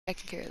I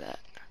can carry that.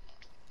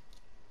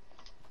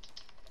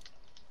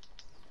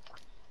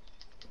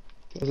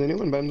 Has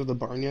anyone been to the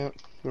barn yet?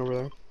 Over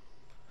there?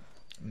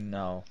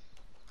 No.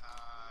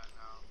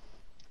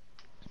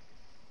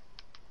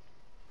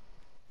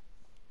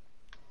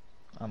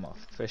 I'm a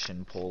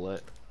fishing pole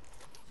it.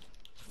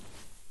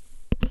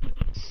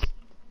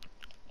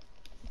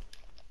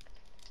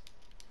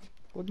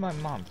 What'd my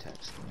mom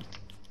text me?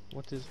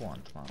 What is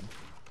want, Mom?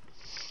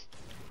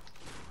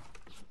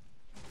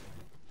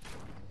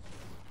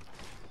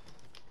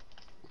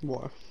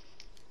 What?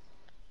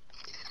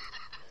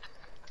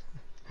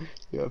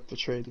 You have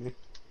betrayed me.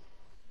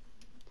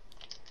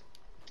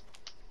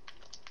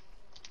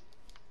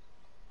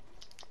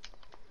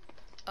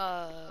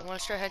 Want to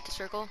start head to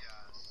circle?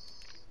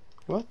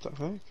 What the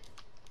heck?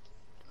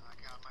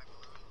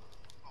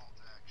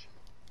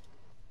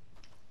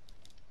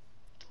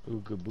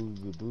 Ooga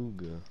booga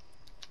booga.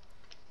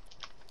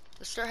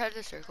 Let's start head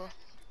to circle.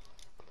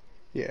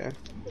 Yeah.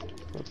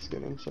 Let's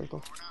get in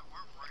circle.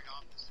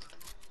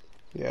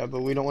 Yeah,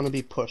 but we don't want to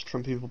be pushed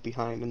from people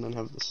behind and then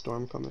have the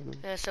storm come in.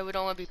 Yeah, so we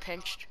don't want to be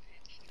pinched.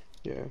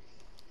 Yeah.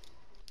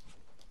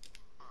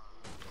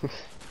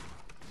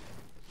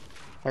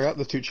 I got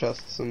the 2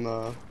 chests in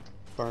the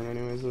barn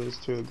anyways. It was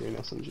 2 of the green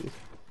SMGs.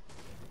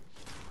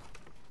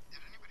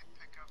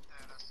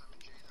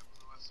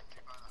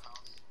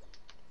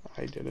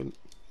 I didn't.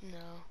 No.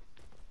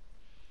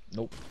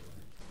 Nope.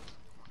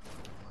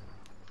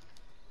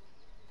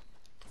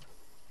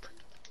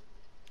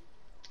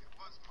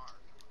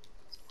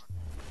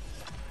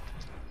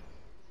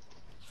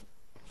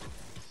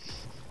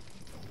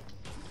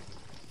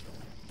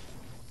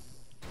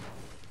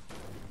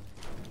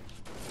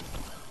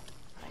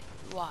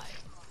 Why?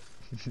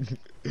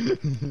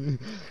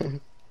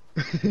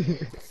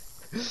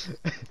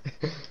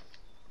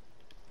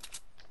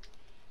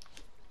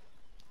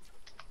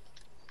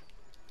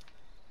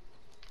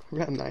 I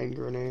got 9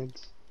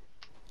 grenades.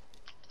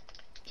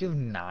 You have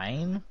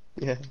 9?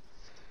 Yeah,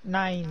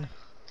 9.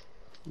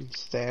 I'm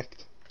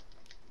stacked.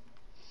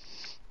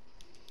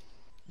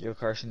 Yo,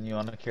 Carson, you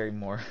wanna carry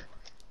more?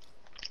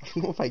 I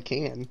don't know if I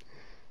can.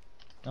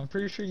 I'm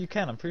pretty sure you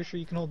can. I'm pretty sure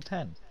you can hold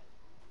 10.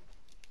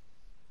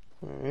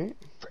 Alright,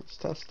 let's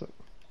test it.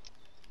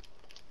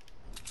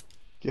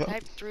 Yep. I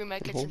have 3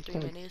 medkits and 3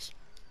 minis.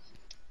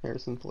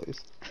 Harrison, please.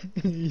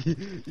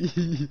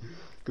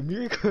 Come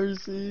here,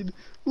 Carson.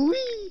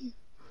 Whee!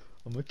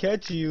 I'm gonna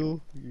catch you.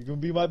 You're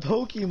gonna be my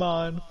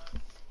Pokemon.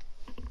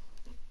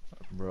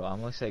 Bro,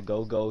 I'm gonna say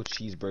go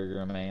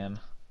cheeseburger man.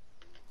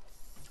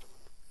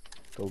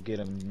 Go get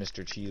him,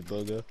 Mr.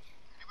 Cheeseburger.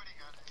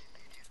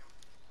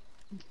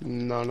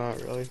 No,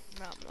 not really.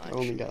 Not I much.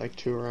 only got like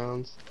 2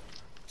 rounds.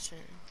 Soon.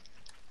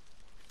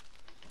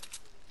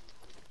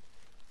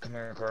 Come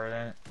here,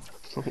 Carson.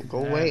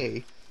 Go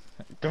away.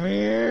 Come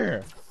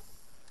here.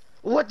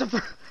 What the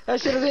f- I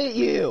should have hit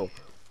you.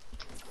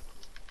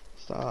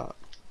 Stop.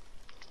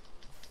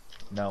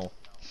 No.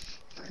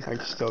 I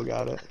still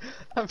got it.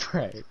 I'm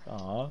right.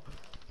 Aw.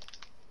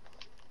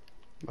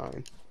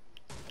 Mine.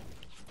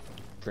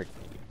 Frick.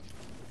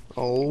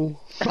 Oh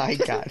my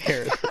god,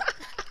 Harrison.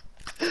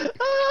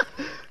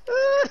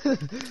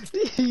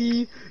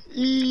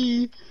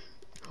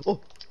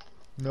 Oh.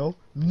 No.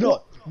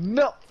 No.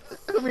 No.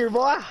 Come here,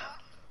 boy.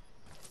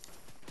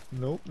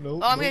 Nope,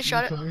 nope. Oh, I'm nope. getting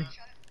shot at.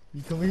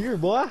 You come here,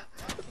 boy.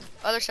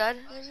 Other side,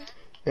 maybe?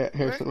 Yeah,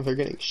 Harrison, they're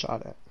getting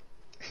shot at.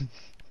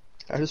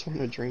 I just want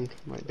to drink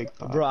my big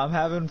pop. Bro, I'm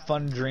having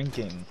fun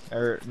drinking.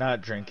 Or,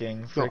 not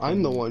drinking. No,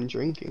 I'm the one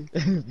drinking.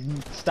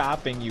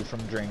 Stopping you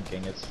from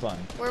drinking. It's fun.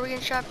 Where are we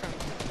getting shot from?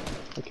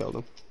 I killed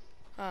him.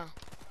 Oh.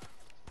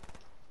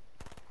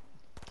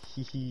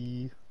 Hee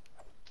hee.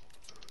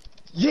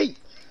 Yeet!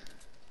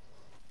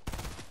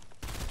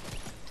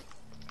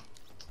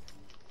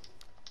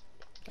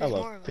 I There's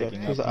love more of Yeah, it, picking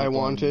right? because up I people and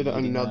wanted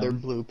eating another them.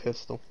 blue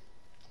pistol.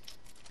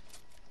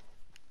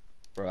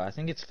 Bro, I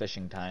think it's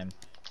fishing time.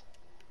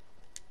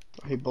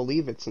 I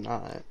believe it's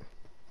not.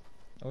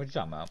 What are you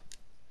talking about?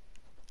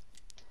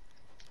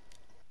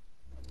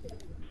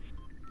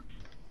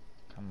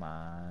 Come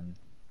on.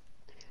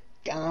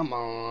 Come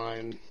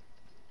on.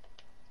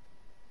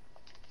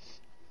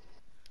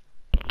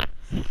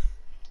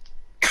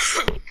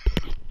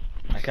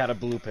 I got a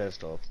blue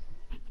pistol.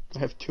 I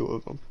have 2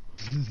 of them.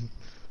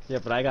 Yeah,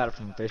 but I got it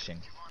from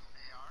fishing.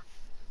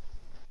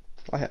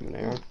 I have an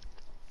arrow.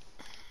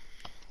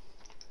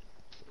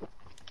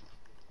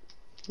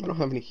 I don't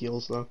have any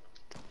heals though.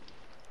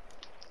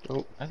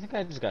 Nope, I think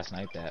I just got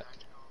sniped at.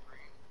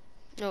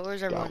 No,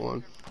 where's got everyone?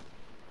 one.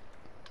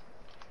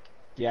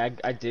 Yeah,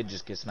 I did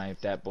just get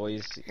sniped at,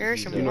 boys. Here's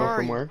He's, some You know Where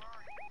from are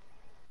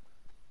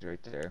where?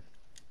 right there.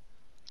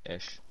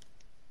 Ish.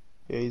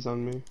 Yeah, he's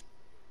on me.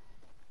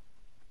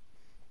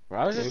 Bro,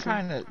 I was just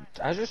Maybe.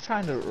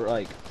 trying to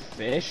like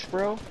fish,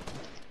 bro.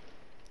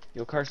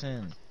 Yo,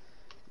 Carson,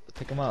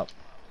 pick him up.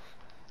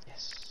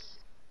 Yes.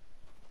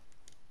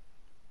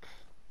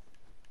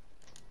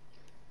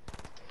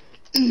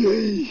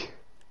 Yay!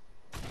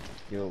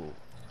 Yo.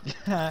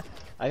 I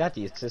got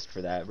the assist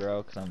for that,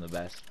 bro, cause I'm the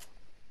best.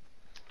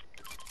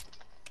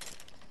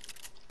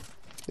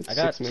 It's I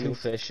got 6 two minis.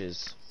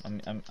 fishes.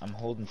 I'm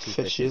holding two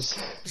fishes.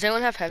 Fishes. Does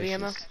anyone have heavy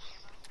ammo? Fishes.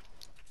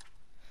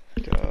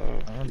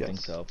 I don't Yes. think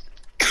so.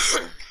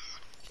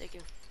 Thank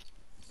you.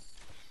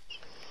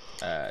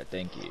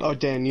 Thank you. Oh,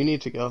 Dan, you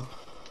need to go.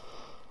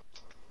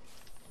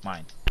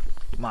 Mine.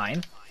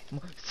 Mine?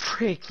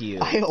 Frick you.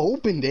 I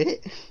opened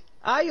it.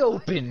 I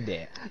opened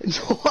it.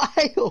 No,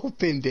 I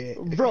opened it.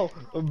 Bro,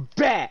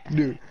 bet.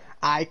 Dude,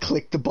 I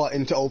clicked the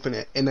button to open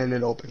it, and then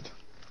it opened.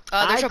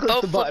 There's I a clicked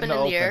boat the button flipping to in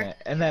the open air. it,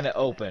 and then it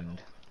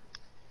opened.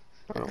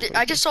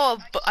 I just saw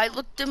I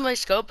looked in my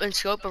scope and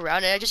scope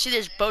around, and I just see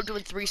this boat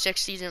doing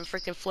 360s and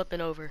freaking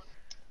flipping over.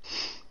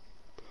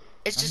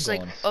 It's I'm just like,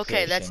 going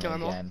okay, that's fishing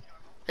normal. again.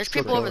 There's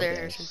Screw people over it. there,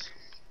 Harrison.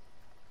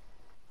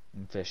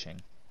 I'm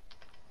fishing.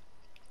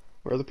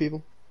 Where are the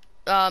people?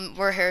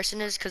 Where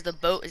Harrison is, because the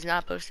boat is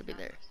not supposed to be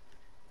there.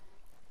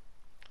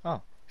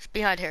 Oh. It's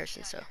behind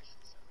Harrison, so.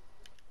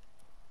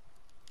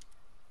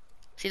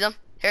 See them?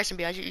 Harrison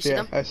behind you. You see Yeah,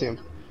 them? I see him.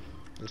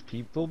 There's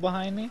people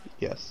behind me?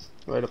 Yes,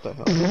 right up that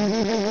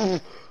hill.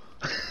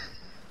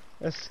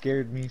 That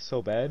scared me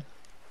so bad.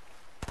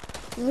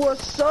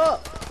 What's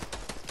up?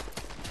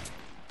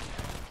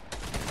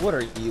 What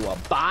are you, a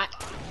bot?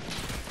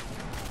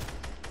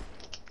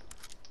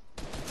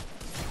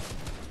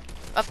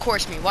 Of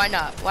course me. Why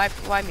not? Why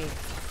me?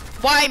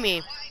 Why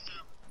me?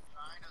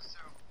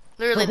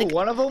 Literally, the,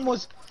 One of them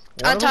was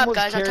On top,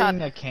 guys, on carrying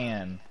top. a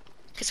can.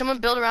 can someone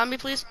build around me,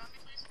 please?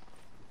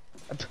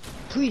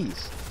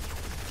 Please.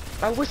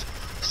 I wish.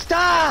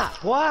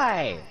 Stop!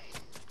 Why?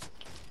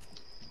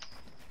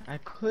 I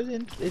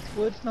couldn't. It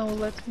would no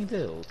let me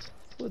build.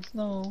 Would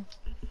no.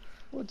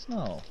 Would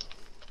no.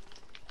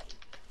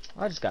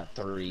 I just got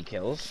 3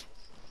 kills.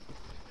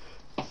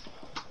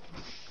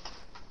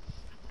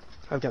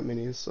 I've got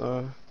minis,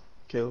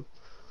 Caleb.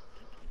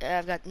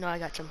 Yeah, I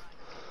got some.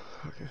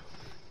 Okay.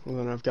 Well,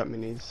 then I've got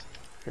minis,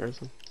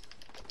 Harrison.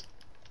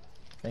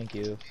 Thank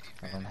you.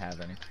 I don't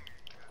have any.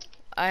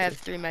 I have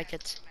 3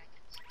 medkits.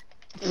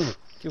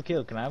 Yo,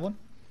 Caleb, can I have one?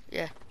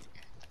 Yeah.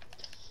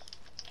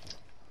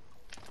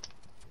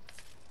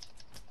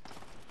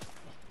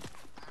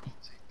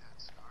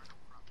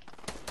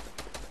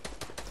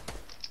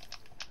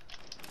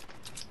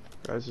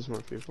 Guys, there's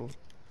more people.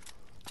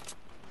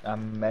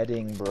 I'm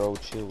medding, bro.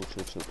 Chill.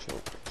 Just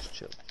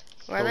chill.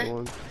 Where are they?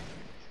 One.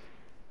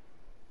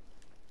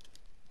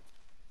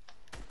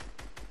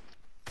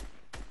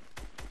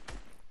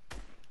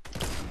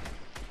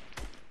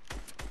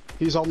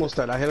 He's almost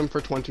dead. I hit him for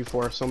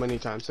 24 so many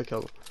times to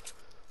kill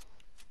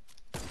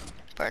him.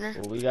 Partner?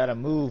 Well, we gotta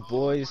move,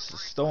 boys.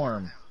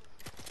 Storm.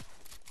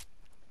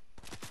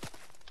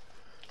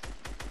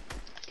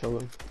 Kill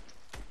him.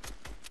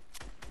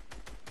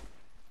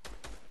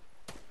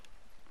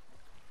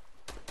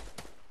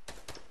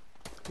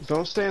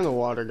 Don't stay in the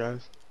water,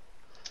 guys.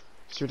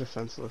 'Cause you're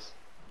defenseless.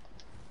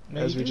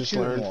 No, As you we can just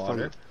shoot in learned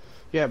water. from...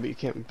 Yeah, but you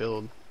can't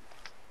build.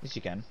 Yes,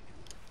 you can.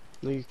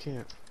 No, you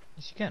can't.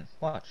 Yes, you can.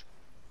 Watch.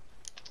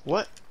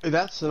 What?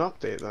 That's an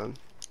update, then.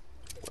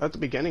 At the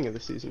beginning of the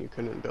season, you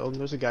couldn't build.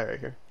 There's a guy right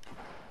here.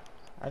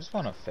 I just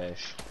want to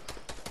fish.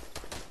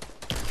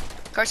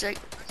 Carson,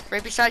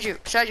 right beside you.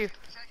 Beside you.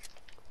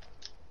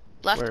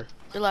 Left. Where?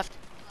 Your left.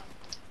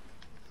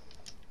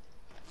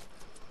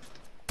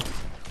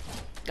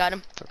 Got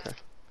him. Okay.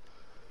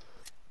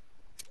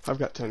 I've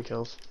got 10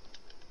 kills.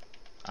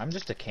 I'm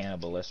just a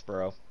cannibalist,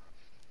 bro.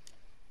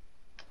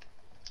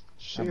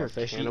 So I'm you're a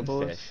fish eating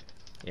cannibalist? fish.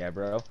 Yeah,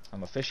 bro.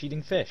 I'm a fish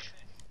eating fish.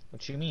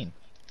 What you mean?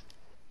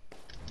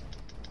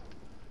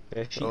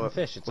 Fish eating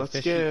fish. It's a let's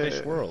fish get- eat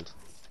fish world.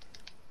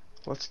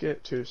 Let's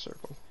get to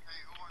circle.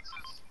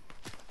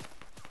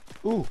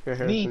 Ooh, Yeah,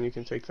 Harrison, me. you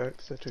can take that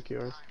because I took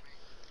yours.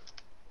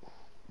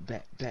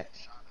 Bet.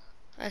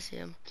 I see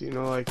him. Do you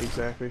know, like,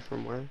 exactly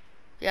from where?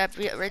 Yeah,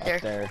 right there.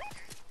 Up there.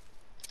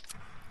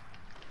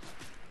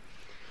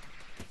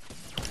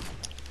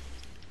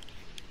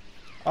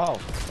 Oh,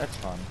 that's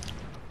fun.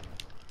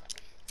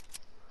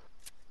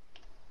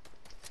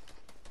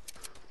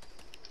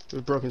 There's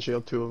a broken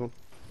shield, 2 of them.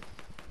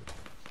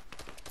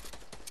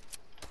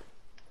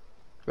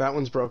 That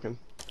one's broken,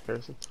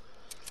 Harrison.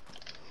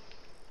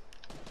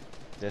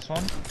 This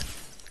one?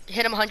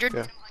 Hit him 100.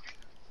 Yeah.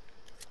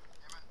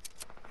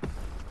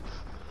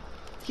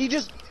 He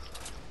just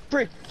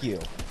frick you.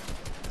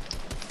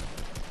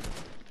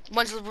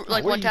 One's Now,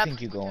 like where one do you tap.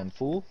 think you going,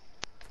 fool?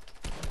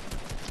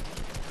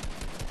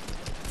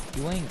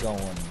 You ain't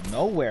going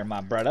nowhere,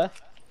 my brother.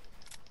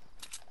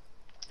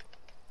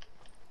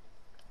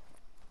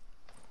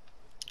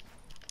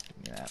 Give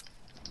me that.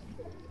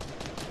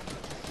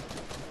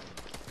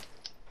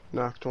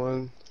 Knocked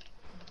one.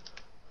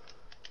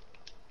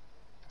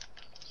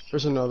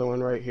 There's another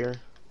one right here.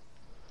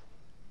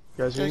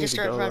 Guys, we So need just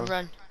to start go, run, though.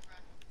 run.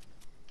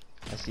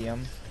 I see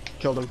him.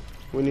 Killed him.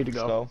 We need to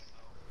Let's go. go.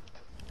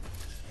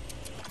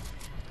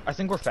 I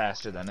think we're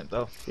faster than it,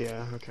 though.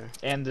 Yeah, okay.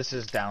 And this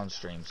is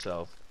downstream,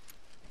 so...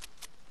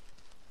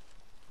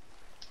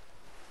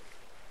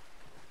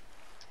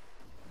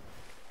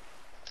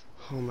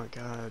 Oh my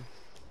god.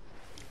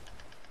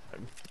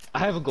 I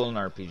have a golden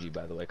RPG,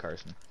 by the way,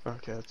 Carson.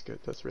 Okay, that's good.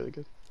 That's really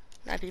good.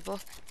 9 people.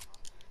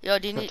 Yo,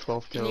 do you Got need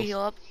 12 you need kills. heal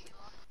up?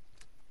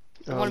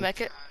 You want to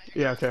make it?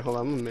 Yeah, okay, hold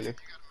on, I'm a mini.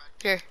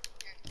 Here.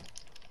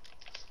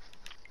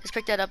 Let's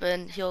pick that up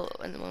and heal,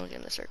 and then when we get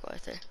in the circle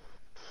right there.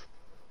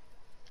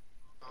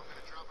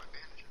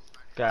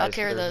 Guys, I'll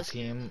carry there's those. a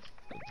team.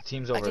 The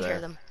team's I over can there.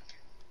 hear them.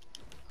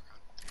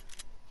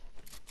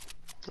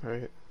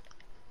 Alright.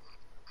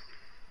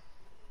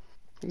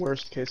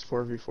 Worst case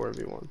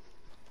 4v4v1.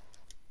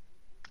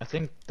 I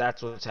think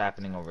that's what's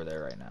happening over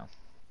there right now.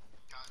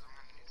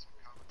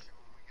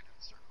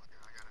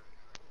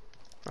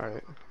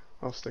 Alright,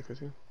 I'll stick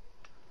with you.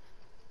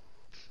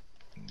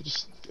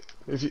 Just,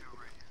 if you...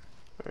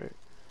 Alright.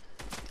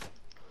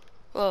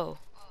 Whoa.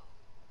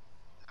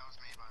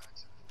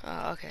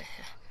 Oh, okay.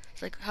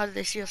 It's like, how did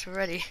they see us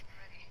already?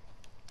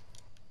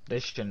 They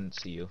shouldn't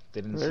see you.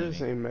 They didn't There's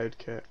see me. a med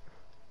kit.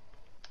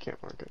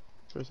 Can't mark it.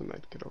 There's a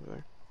med kit over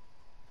there.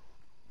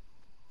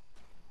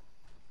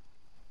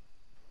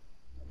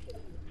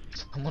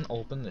 Someone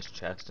opened this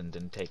chest and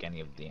didn't take any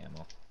of the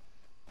ammo.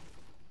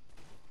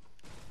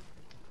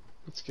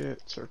 Let's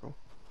get circle.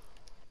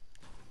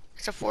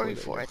 It's a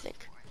 4v4, I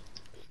think.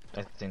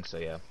 I think so,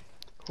 yeah.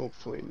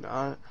 Hopefully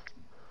not.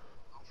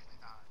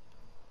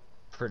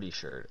 Pretty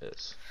sure it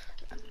is.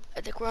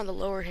 I think we're on the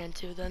lower hand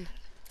too then.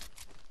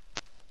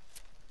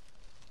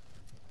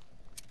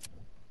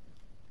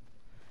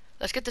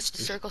 Let's get this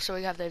to circle so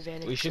we have the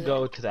advantage. We should so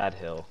go to that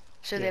hill.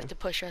 So they have to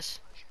push us.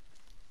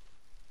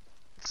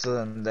 So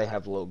then they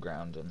have low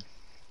ground and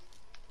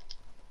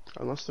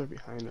Unless they're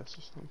behind us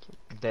or something.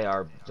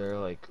 they're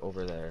like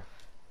over there.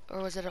 Or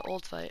was it an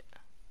old fight?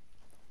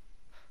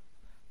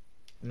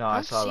 No, I I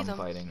don't saw see them them.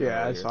 fighting.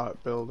 Yeah, I earlier. saw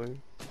it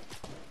building.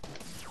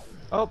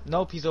 Oh,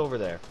 nope, he's over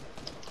there.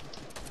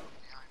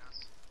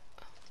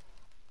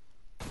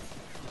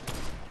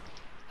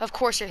 Of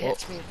course it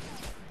hits me.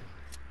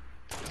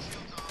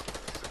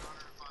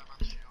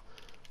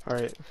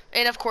 Alright,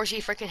 And of course he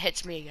freaking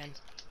hits me again.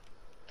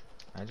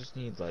 I just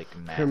need like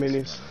max here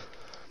minis.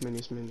 money.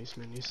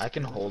 Minis. I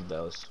can hold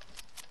those.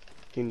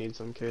 He needs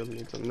them, Caleb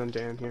needs them, and then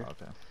Dan here. Oh,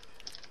 okay.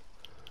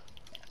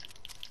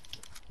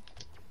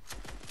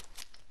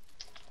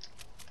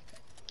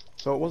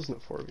 So it wasn't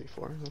a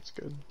 4v4, that's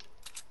good.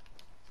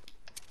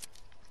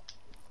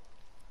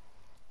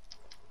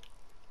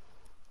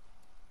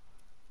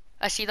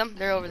 I see them.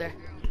 They're over there.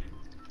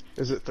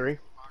 Is it 3?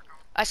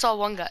 I saw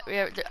one guy.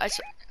 Yeah,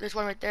 there's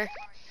one right there.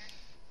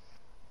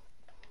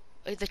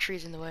 Like the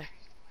tree's in the way.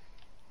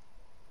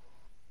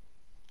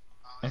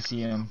 I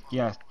see him.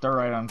 Yeah, they're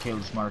right on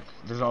Caleb's mark.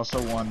 There's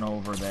also one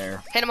over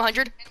there. Hit him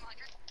 100.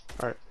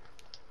 Alright.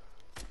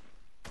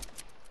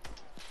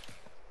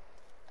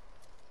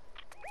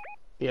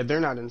 Yeah, they're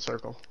not in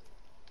circle.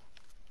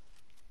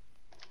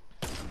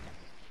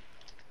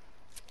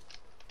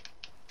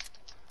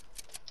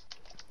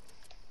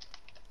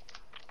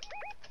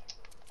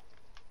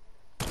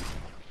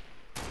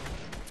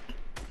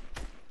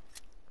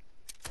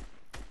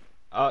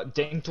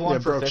 Dinked one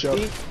for broke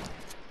 50. shot.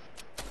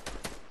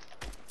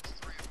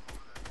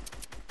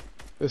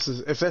 This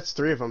is, if that's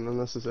 3 of them, then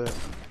this is it.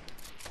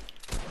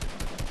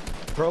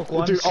 Broke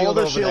one Dude, shield all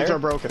their over shields there. are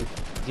broken.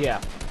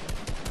 Yeah.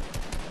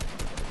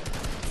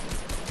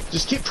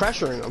 Just keep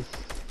pressuring them.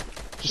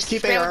 Just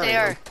keep spam with ARing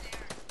AR. them.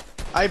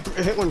 I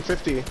hit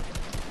 150.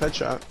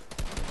 Headshot.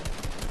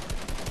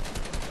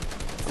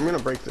 I'm gonna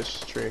break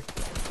this tree.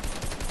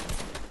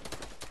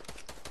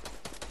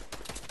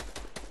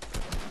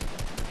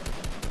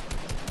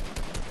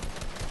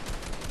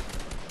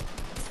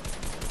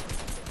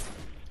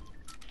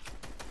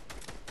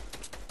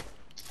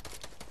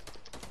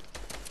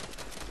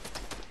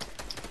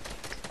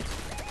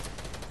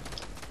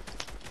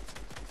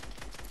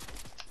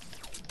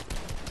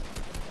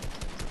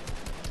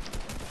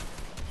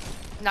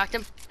 Knocked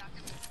him.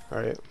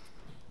 Alright,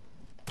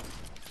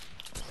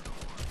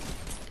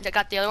 That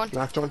got the other one.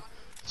 knocked one.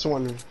 It's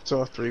a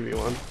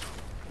 3v1.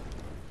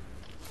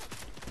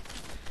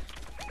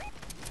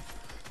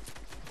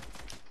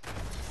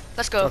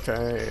 Let's go.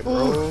 Okay,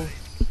 bro.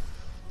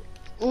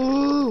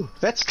 Ooh,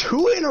 that's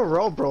 2 in a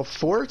row, bro.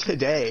 4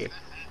 today.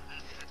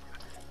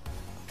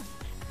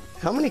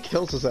 How many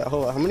kills is that?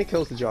 Hold on, how many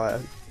kills did y'all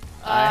have?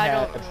 I don't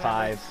had remember.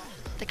 5.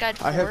 I think I had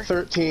 4. I had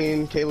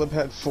 13, Caleb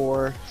had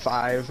 4,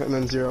 5, and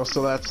then 0,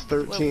 so that's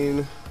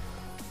 13.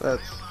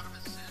 That's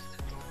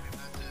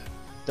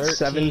 13,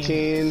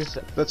 17.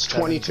 That's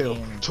 22.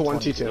 17,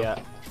 22. Yeah.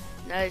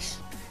 Nice.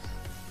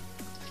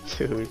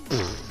 Dude.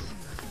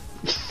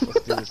 Let's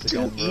do this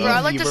again, Too bro. Bro, I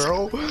like easy, this-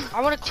 bro.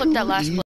 I want to clip that last Too clip.